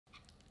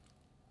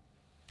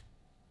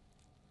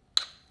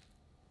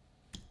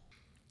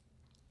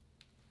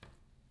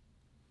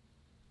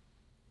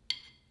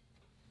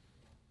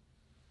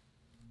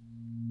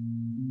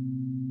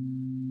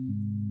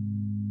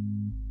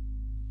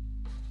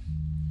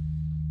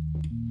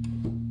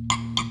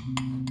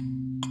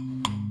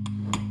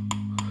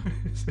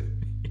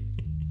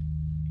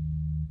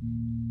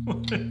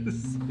What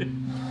is it?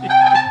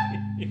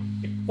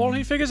 While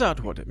he figures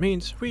out what it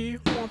means, we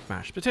want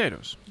mashed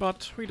potatoes,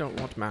 but we don't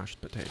want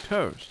mashed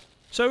potatoes.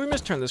 So we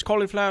must turn this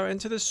cauliflower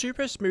into the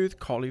super smooth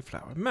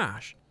cauliflower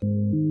mash.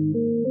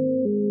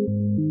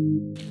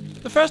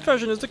 The first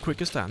version is the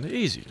quickest and the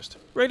easiest,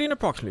 ready in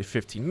approximately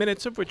 15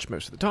 minutes, of which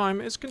most of the time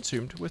is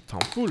consumed with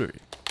tomfoolery.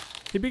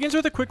 He begins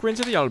with a quick rinse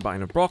of the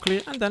albino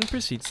broccoli and then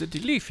proceeds to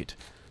de-leaf it.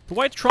 The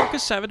white trunk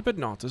is severed but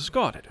not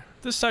discarded.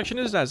 This section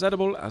is as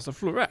edible as the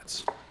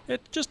florets.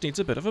 It just needs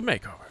a bit of a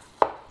makeover.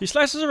 He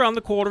slices around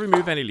the core to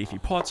remove any leafy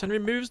parts and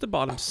removes the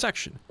bottom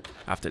section.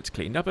 After it's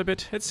cleaned up a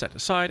bit, it's set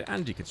aside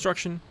and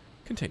deconstruction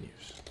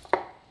continues.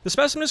 The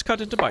specimen is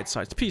cut into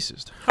bite-sized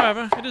pieces.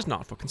 However, it is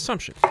not for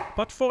consumption,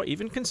 but for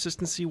even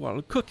consistency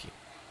while cooking.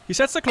 He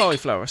sets the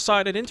cauliflower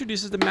aside and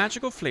introduces the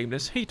magical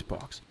flameless heat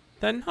box.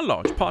 Then a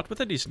large pot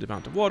with a decent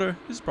amount of water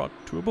is brought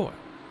to a boil.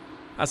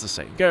 As the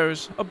saying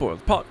goes, a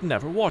boiled pot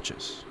never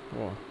watches,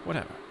 or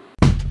whatever.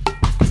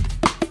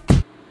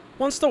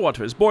 Once the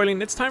water is boiling,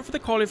 it's time for the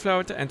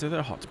cauliflower to enter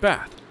the hot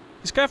bath.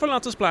 He's careful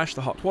not to splash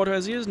the hot water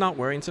as he is not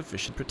wearing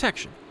sufficient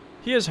protection.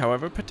 He is,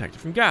 however,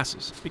 protected from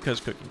gases, because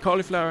cooking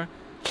cauliflower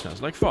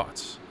smells like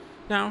farts.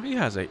 Now he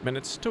has 8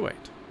 minutes to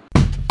wait.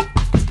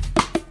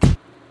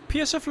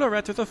 Pierce a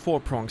floret with a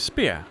 4-pronged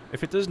spear.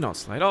 If it does not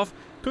slide off,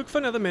 cook for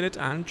another minute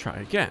and try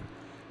again.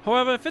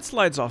 However, if it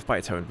slides off by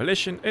its own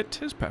volition, it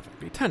is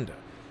perfectly tender.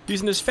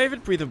 Using his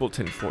favorite breathable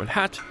tinfoil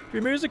hat, he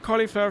removes the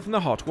cauliflower from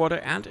the hot water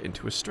and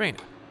into a strainer.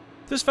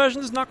 This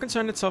version does not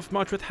concern itself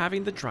much with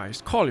having the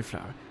driest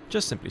cauliflower,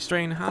 just simply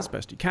strain as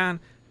best you can,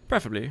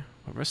 preferably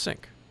over a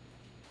sink.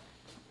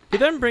 He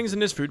then brings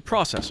in his food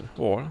processor,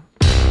 or...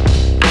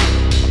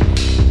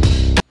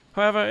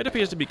 However, it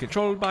appears to be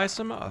controlled by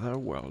some other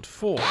world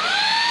force.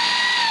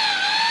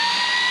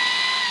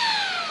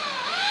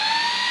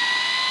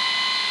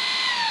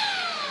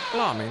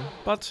 Alarming,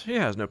 but he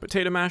has no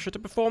potato masher to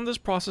perform this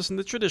process in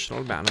the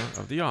traditional manner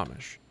of the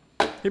Amish.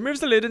 He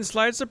removes the lid and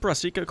slides the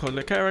brassica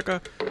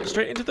colica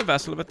straight into the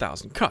vessel of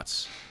 1,000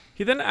 cuts.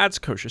 He then adds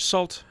kosher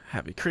salt,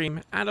 heavy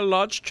cream, and a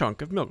large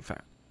chunk of milk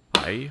fat,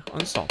 i.e.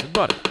 unsalted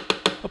butter.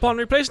 Upon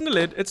replacing the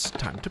lid, it's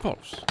time to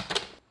pulse.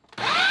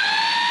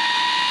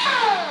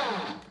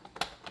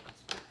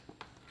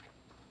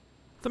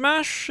 The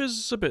mash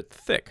is a bit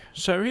thick,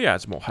 so he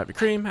adds more heavy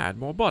cream, add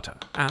more butter,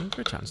 and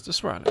returns to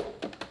swirling.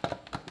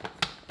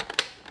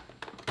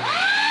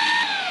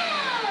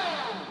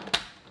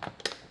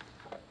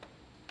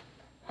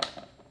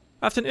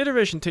 After an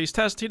iteration taste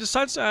test, he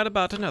decides to add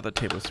about another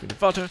tablespoon of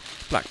butter,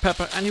 black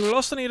pepper, and he will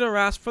also need a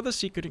rasp for the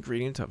secret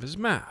ingredient of his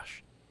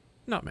mash,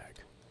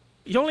 nutmeg.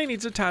 He only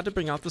needs a tad to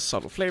bring out the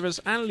subtle flavors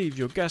and leave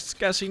your guests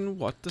guessing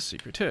what the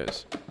secret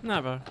is.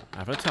 Never,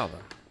 ever tell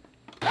them.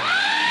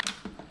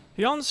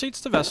 He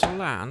unseats the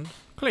vessel and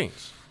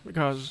cleans,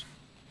 because...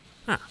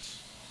 yes.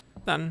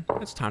 Then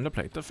it's time to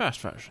plate the first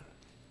version.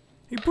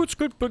 He puts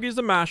good boogies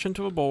the mash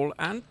into a bowl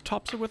and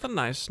tops it with a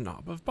nice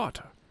knob of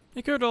butter.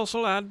 You could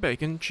also add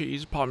bacon,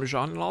 cheese,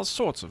 parmesan, and all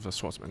sorts of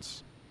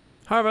assortments.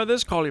 However,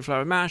 this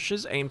cauliflower mash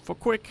is aimed for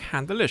quick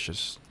and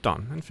delicious,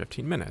 done in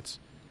 15 minutes.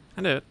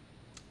 And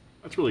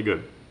that's really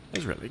good.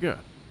 Is really good.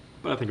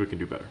 But I think we can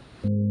do better.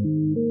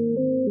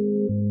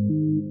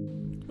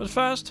 But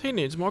first, he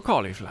needs more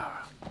cauliflower.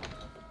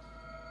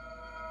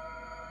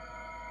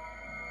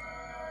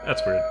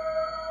 That's weird.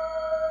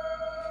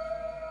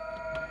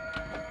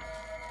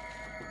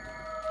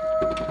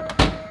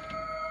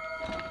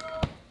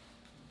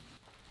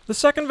 The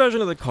second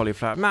version of the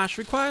cauliflower mash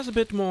requires a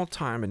bit more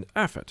time and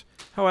effort.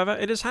 However,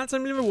 it is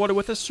handsomely rewarded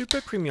with a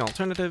super creamy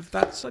alternative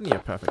that's a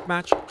near-perfect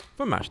match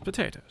for mashed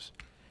potatoes.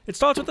 It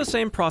starts with the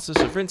same process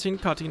of rinsing,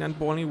 cutting, and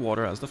boiling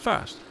water as the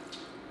first.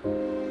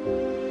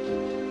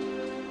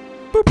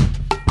 Boop!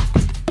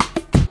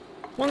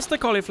 Once the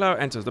cauliflower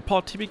enters the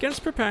pot, he begins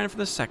preparing for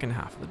the second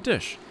half of the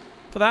dish.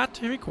 For that,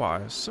 he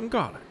requires some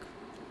garlic.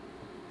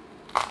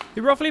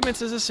 He roughly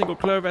minces a single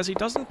clove as he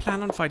doesn't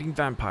plan on fighting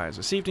vampires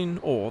this evening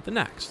or the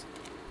next.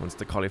 Once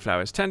the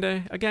cauliflower is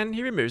tender, again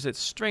he removes it,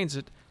 strains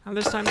it, and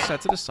this time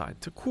sets it aside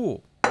to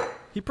cool.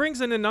 He brings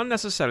in an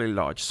unnecessarily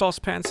large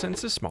saucepan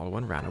since his smaller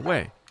one ran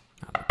away.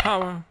 And the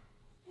power,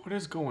 what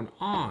is going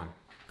on?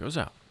 Goes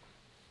out.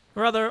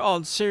 A rather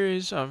odd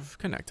series of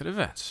connected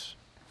events.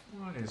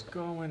 What is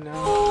going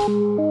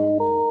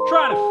on?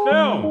 Trying to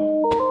film!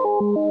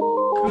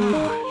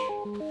 Gosh.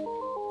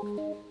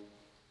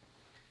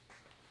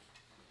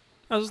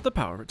 As the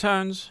power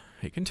returns,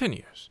 he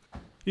continues.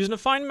 Using a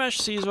fine mesh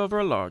sieve over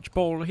a large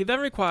bowl, he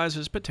then requires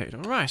his potato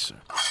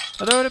ricer.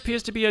 Although it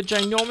appears to be a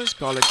ginormous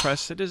garlic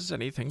press, it is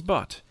anything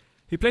but.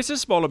 He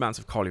places small amounts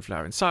of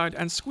cauliflower inside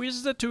and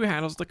squeezes the two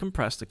handles that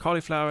compress the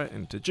cauliflower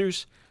into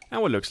juice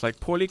and what looks like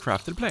poorly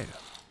crafted Play-Doh.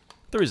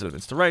 The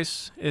resemblance to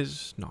rice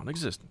is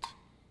non-existent.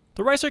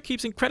 The ricer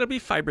keeps incredibly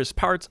fibrous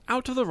parts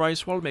out of the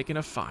rice while making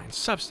a fine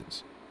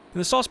substance. In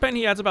the saucepan,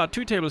 he adds about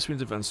 2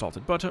 tablespoons of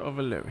unsalted butter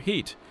over low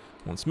heat.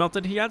 Once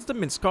melted, he adds the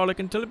minced garlic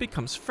until it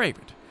becomes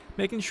fragrant,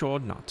 making sure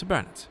not to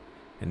burn it.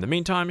 In the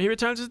meantime, he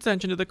returns his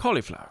attention to the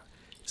cauliflower.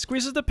 He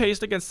squeezes the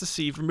paste against the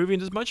sieve,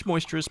 removing as much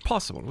moisture as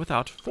possible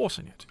without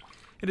forcing it.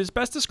 It is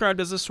best described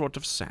as a sort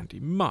of sandy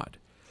mud.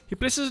 He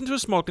places it into a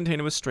small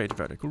container with straight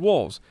vertical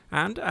walls,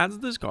 and adds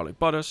this garlic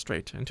butter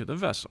straight into the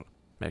vessel,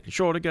 making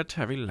sure to get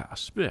every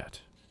last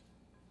bit.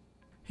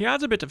 He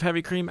adds a bit of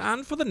heavy cream,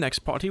 and for the next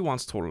part he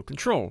wants total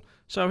control,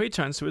 so he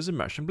turns to his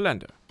immersion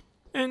blender.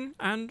 In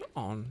and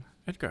on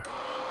it goes.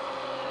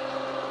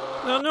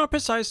 There are no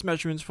precise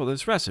measurements for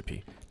this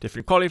recipe.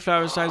 Different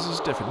cauliflower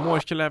sizes, different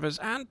moisture levels,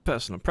 and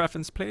personal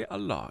preference play a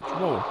large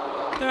role.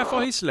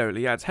 Therefore, he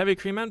slowly adds heavy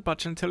cream and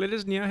butter until it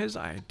is near his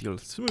ideal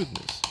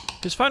smoothness.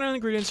 His final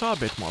ingredients are a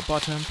bit more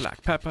butter,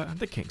 black pepper, and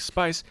the king's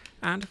spice,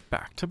 and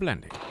back to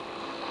blending.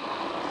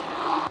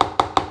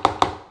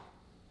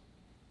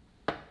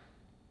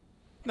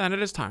 Then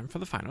it is time for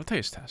the final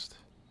taste test.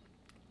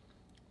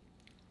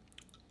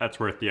 That's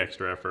worth the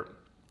extra effort.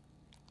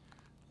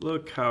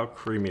 Look how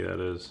creamy that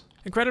is.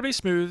 Incredibly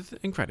smooth,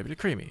 incredibly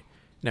creamy.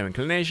 No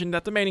inclination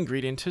that the main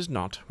ingredient is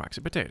not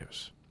waxy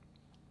potatoes.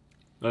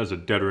 That is a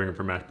dead ringer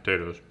for mashed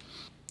potatoes.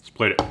 Let's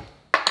plate it.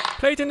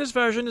 Plating this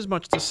version is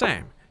much the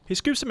same. He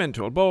scoops them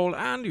into a bowl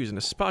and, using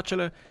a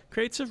spatula,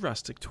 creates a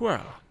rustic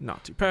twirl.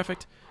 Not too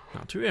perfect,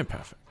 not too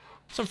imperfect.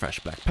 Some fresh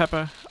black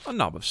pepper, a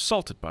knob of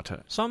salted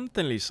butter, some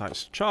thinly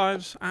sliced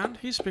chives, and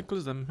he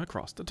sprinkles them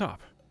across the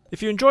top.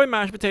 If you enjoy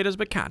mashed potatoes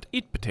but can't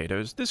eat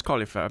potatoes, this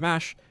cauliflower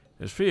mash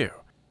is for you.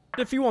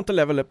 If you want to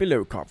level up your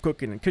low-carb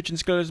cooking and kitchen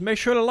skills, make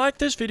sure to like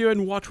this video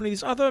and watch one of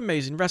these other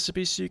amazing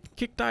recipes so you can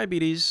kick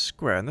diabetes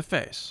square in the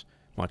face.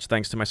 Much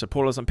thanks to my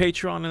supporters on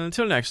Patreon, and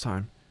until next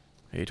time,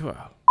 eat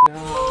well.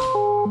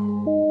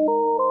 No.